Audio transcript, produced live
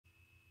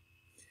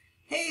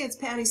Hey, it's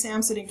Patty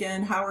Sampson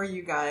again. How are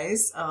you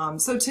guys?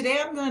 So today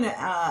I'm going to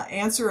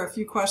answer a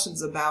few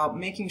questions about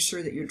making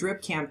sure that your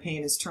drip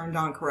campaign is turned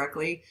on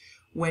correctly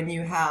when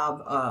you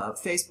have a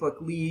Facebook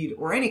lead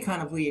or any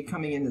kind of lead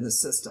coming into the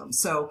system.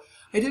 So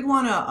I did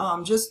want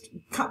to just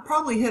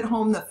probably hit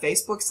home the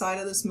Facebook side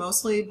of this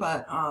mostly,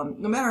 but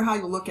no matter how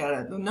you look at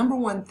it, the number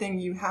one thing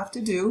you have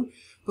to do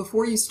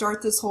before you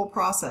start this whole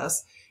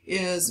process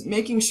is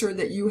making sure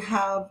that you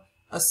have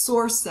a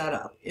source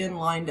setup in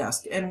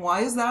LionDesk. And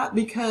why is that?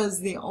 Because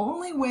the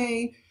only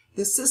way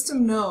the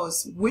system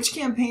knows which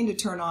campaign to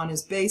turn on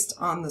is based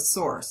on the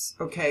source.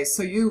 Okay,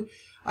 so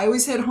I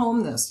always hit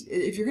home this.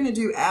 If you're going to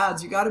do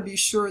ads, you got to be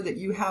sure that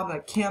you have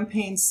a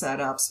campaign set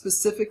up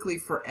specifically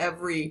for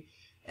every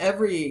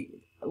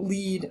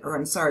lead, or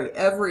I'm sorry,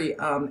 every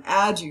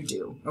ad you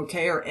do,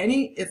 okay, or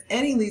if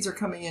any leads are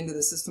coming into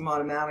the system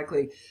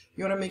automatically,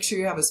 you want to make sure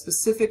you have a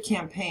specific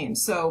campaign.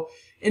 So,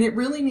 and it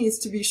really needs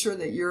to be sure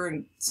that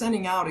you're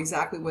sending out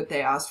exactly what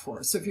they asked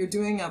for. So if you're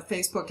doing a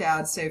Facebook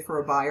ad, say for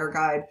a buyer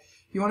guide,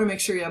 you want to make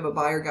sure you have a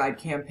buyer guide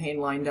campaign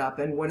lined up.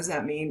 And what does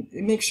that mean?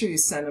 Make sure you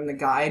send them the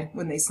guide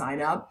when they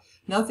sign up.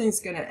 Nothing's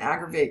going to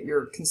aggravate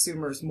your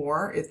consumers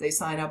more if they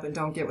sign up and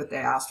don't get what they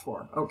asked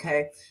for,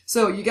 okay?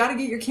 So you got to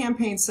get your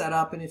campaign set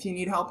up, and if you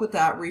need help with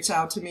that, reach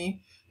out to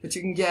me. But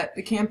you can get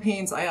the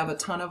campaigns. I have a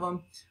ton of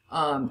them.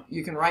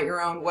 You can write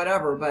your own,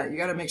 whatever, but you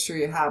got to make sure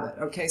you have it,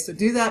 okay? So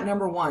do that,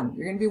 number one.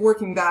 You're going to be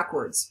working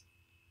backwards.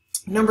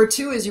 Number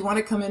two is you want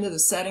to come into the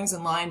settings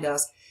in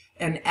LionDesk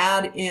and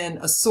add in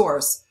a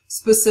source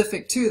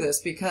specific to this,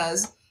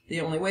 because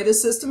the only way the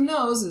system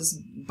knows is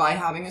by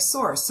having a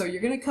source. So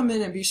you're going to come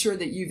in and be sure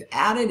that you've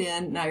added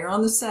in, now you're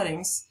on the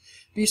settings,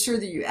 be sure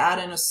that you add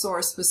in a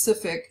source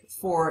specific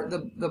for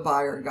the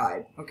buyer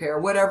guide, okay, or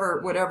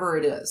whatever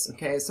it is,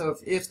 okay? So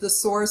if the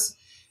source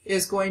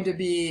is going to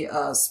be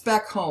a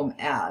spec home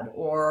ad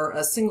or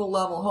a single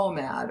level home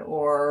ad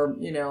or,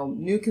 you know,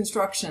 new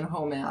construction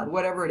home ad,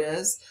 whatever it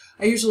is,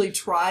 I usually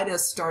try to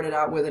start it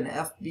out with an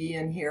FB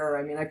in here.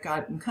 I mean,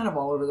 I'm kind of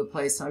all over the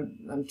place.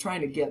 I'm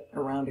trying to get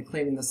around to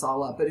cleaning this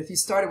all up. But if you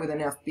start it with an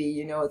FB,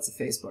 you know it's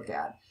a Facebook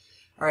ad.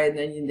 All right, and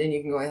then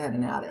you can go ahead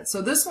and add it.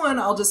 So this one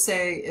I'll just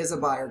say is a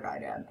buyer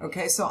guide ad.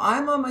 Okay, so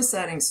I'm on my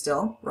settings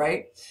still,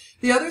 right?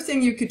 The other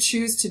thing you could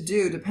choose to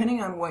do,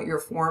 depending on what your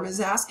form is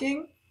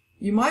asking,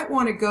 you might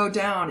want to go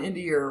down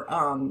into your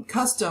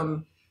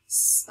custom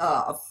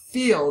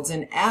fields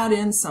and add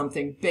in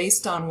something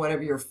based on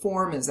whatever your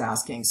form is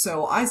asking.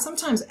 So I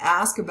sometimes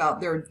ask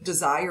about their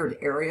desired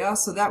area,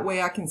 so that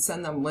way I can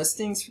send them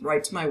listings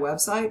right to my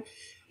website.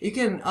 You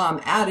can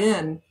add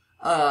in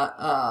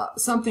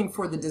something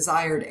for the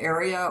desired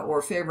area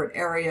or favorite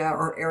area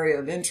or area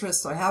of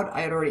interest. So I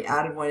had already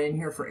added one in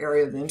here for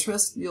area of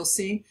interest, you'll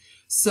see.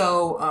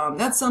 So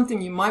that's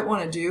something you might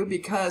want to do,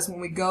 because when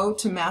we go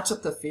to match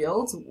up the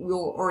fields,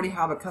 we'll already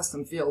have a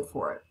custom field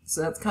for it. So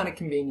that's kind of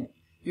convenient.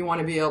 You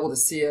want to be able to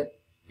see it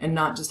and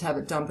not just have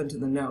it dump into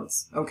the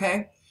notes,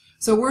 okay?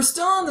 So we're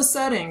still on the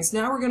settings.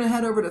 Now we're going to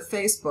head over to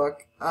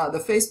Facebook,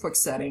 the Facebook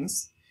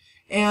settings.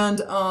 And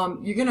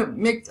you're going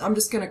to I'm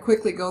just going to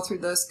quickly go through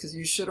this because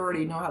you should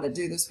already know how to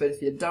do this, but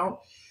if you don't,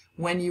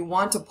 when you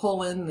want to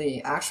pull in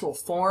the actual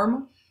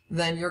form,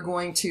 then you're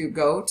going to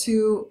go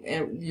to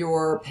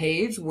your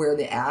page where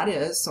the ad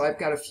is. So I've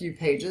got a few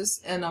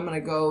pages, and I'm going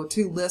to go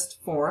to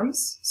list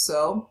forms.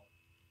 So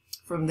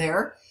from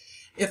there,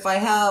 if I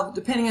have,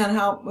 depending on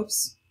how,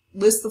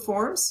 list the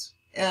forms,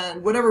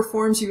 and whatever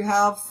forms you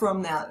have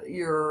from that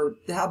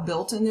have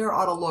built in there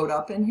ought to load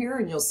up in here,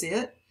 and you'll see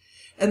it.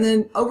 And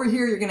then over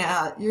here you're going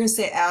to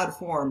say add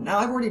form. Now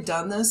I've already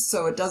done this,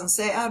 so it doesn't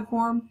say add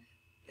form.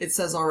 It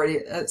says already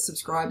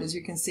subscribed, as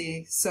you can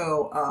see.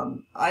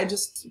 So I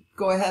just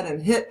go ahead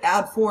and hit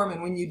add form,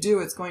 and when you do,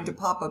 it's going to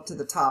pop up to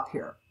the top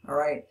here. All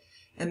right.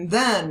 And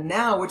then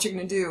now what you're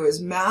going to do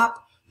is map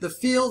the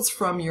fields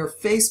from your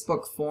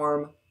Facebook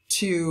form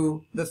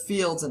to the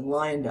fields in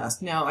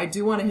LionDesk. Now I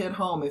do want to hit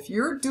home. If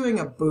you're doing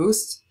a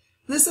boost,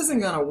 this isn't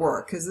going to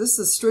work, because this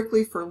is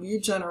strictly for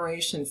lead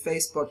generation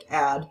Facebook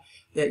ad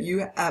that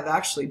you have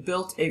actually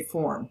built a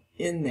form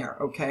in there.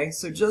 Okay.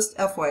 So just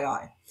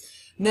FYI.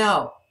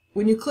 Now,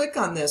 when you click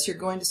on this, you're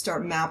going to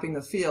start mapping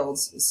the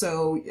fields.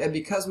 So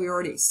because we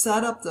already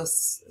set up the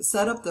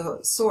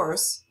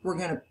source, we're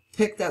going to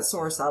pick that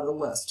source out of the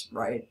list,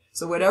 right?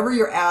 So whatever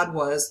your ad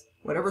was,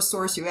 whatever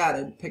source you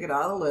added, pick it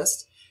out of the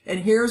list. And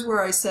here's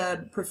where I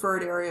said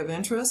preferred area of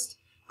interest.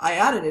 I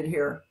added it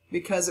here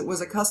because it was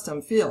a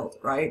custom field,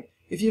 right?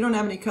 If you don't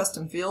have any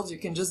custom fields, you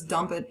can just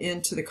dump it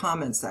into the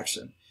comment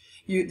section.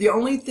 The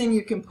only thing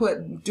you can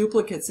put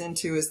duplicates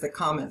into is the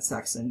comment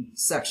section,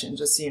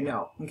 just so you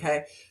know,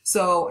 okay?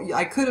 So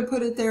I could have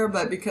put it there,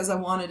 but because I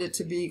wanted it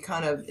to be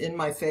kind of in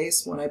my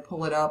face when I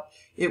pull it up,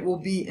 it will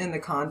be in the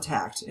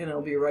contact, and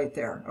it'll be right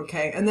there,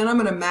 okay? And then I'm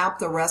going to map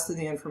the rest of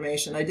the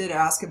information. I did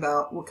ask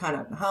about what kind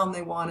of home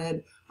they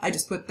wanted. I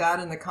just put that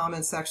in the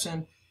comment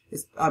section.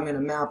 I'm going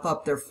to map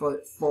up their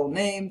full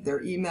name,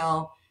 their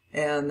email,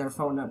 and their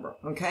phone number,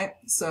 okay?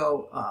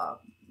 So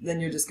then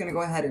you're just going to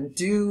go ahead and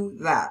do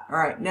that. All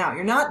right, now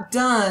you're not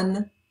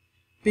done,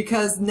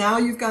 because now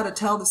you've got to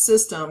tell the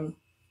system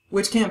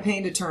which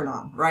campaign to turn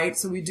on, right?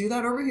 So we do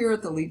that over here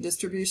at the Lead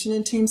Distribution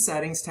and Team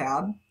Settings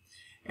tab.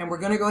 And we're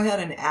going to go ahead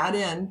and add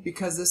in,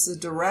 because this is a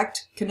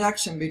direct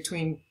connection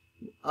between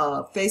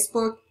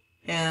Facebook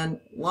and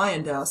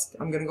LionDesk,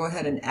 I'm going to go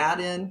ahead and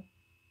add in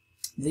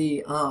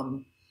the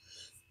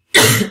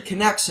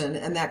connection,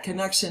 and that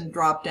connection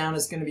drop down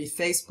is going to be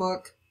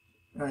Facebook,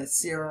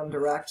 CRM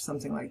Direct,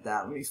 something like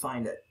that. Let me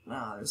find it.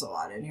 There's a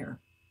lot in here.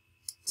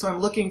 So I'm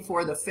looking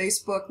for the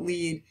Facebook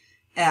Lead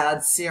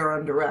Ads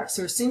CRM Direct.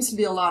 So there seems to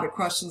be a lot of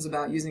questions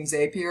about using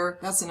Zapier.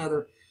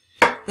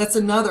 That's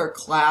another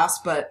class,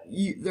 but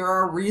there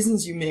are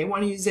reasons you may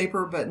want to use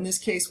Zapier, but in this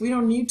case we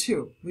don't need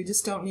to. We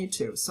just don't need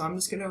to. So I'm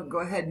just going to go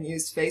ahead and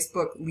use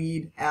Facebook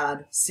Lead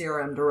Ad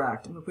CRM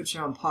Direct. I'm going to put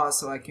you on pause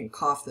so I can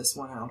cough this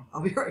one out.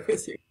 I'll be right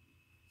with you.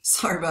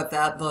 Sorry about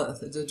that,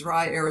 the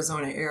dry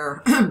Arizona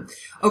air.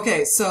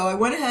 Okay, so I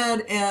went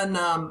ahead and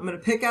I'm going to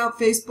pick out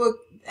Facebook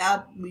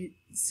Ad Lead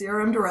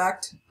CRM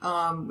Direct,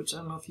 which I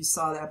don't know if you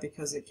saw that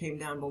because it came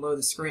down below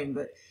the screen,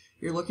 but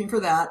you're looking for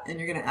that, and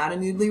you're going to add a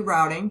new lead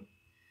routing,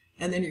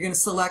 and then you're going to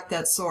select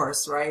that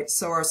source, right?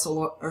 So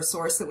our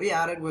source that we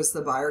added was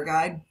the buyer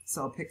guide,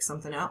 so I'll pick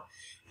something out.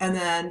 And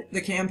then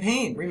the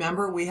campaign,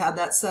 remember we had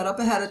that set up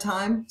ahead of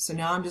time, so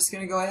now I'm just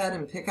going to go ahead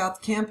and pick out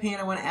the campaign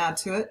I want to add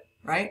to it,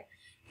 right?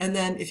 And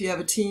then if you have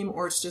a team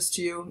or it's just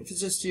you, if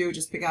it's just you,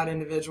 just pick out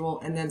individual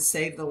and then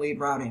save the lead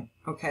routing,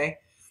 okay?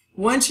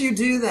 Once you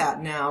do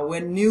that now,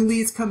 when new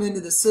leads come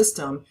into the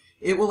system,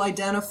 it will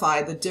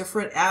identify the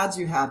different ads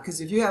you have, because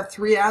if you have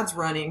 3 ads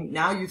running,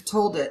 now you've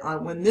told it,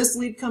 when this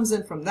lead comes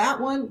in from that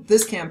one,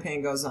 this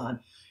campaign goes on.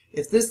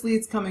 If this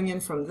lead's coming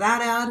in from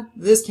that ad,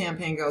 this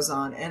campaign goes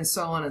on, and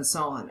so on and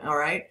so on, all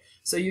right?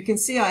 So you can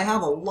see I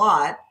have a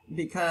lot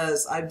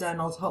because I've done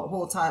a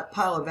whole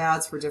pile of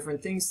ads for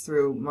different things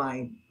through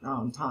my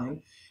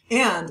time.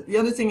 And the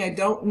other thing I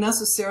don't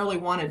necessarily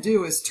want to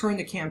do is turn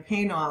the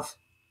campaign off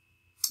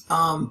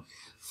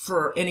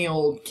for any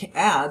old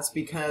ads,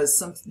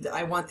 because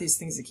I want these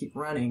things to keep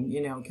running,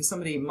 you know, because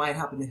somebody might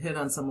happen to hit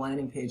on some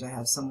landing page I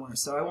have somewhere.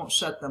 So I won't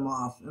shut them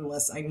off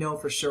unless I know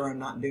for sure I'm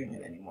not doing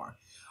it anymore.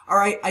 All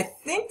right, I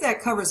think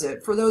that covers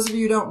it. For those of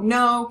you who don't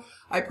know,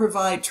 I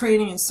provide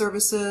training and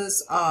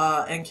services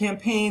and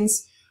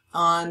campaigns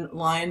on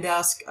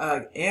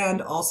LionDesk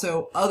and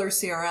also other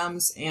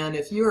CRMs. And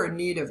if you are in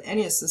need of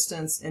any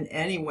assistance in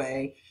any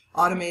way,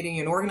 automating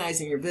and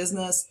organizing your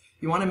business,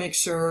 you want to make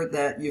sure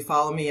that you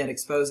follow me at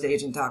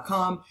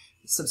exposedagent.com,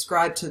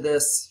 subscribe to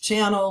this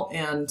channel,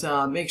 and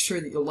make sure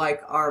that you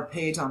like our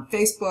page on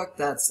Facebook.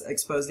 That's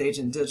Exposed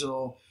Agent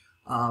Digital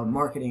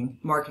marketing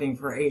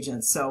for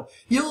agents. So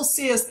you'll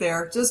see us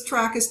there. Just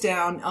track us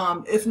down.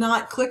 If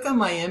not, click on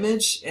my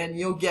image and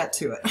you'll get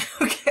to it.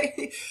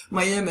 Okay,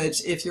 my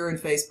image if you're in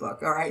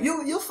Facebook. All right,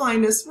 you'll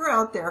find us. We're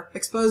out there,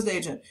 Exposed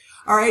Agent.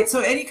 All right, so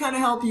any kind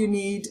of help you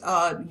need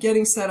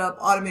getting set up,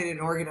 automated,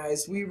 and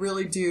organized, we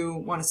really do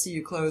want to see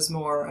you close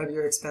more of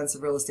your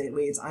expensive real estate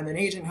leads. I'm an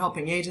agent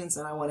helping agents,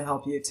 and I want to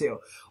help you too.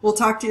 We'll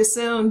talk to you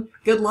soon.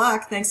 Good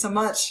luck. Thanks so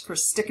much for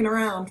sticking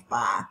around.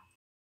 Bye.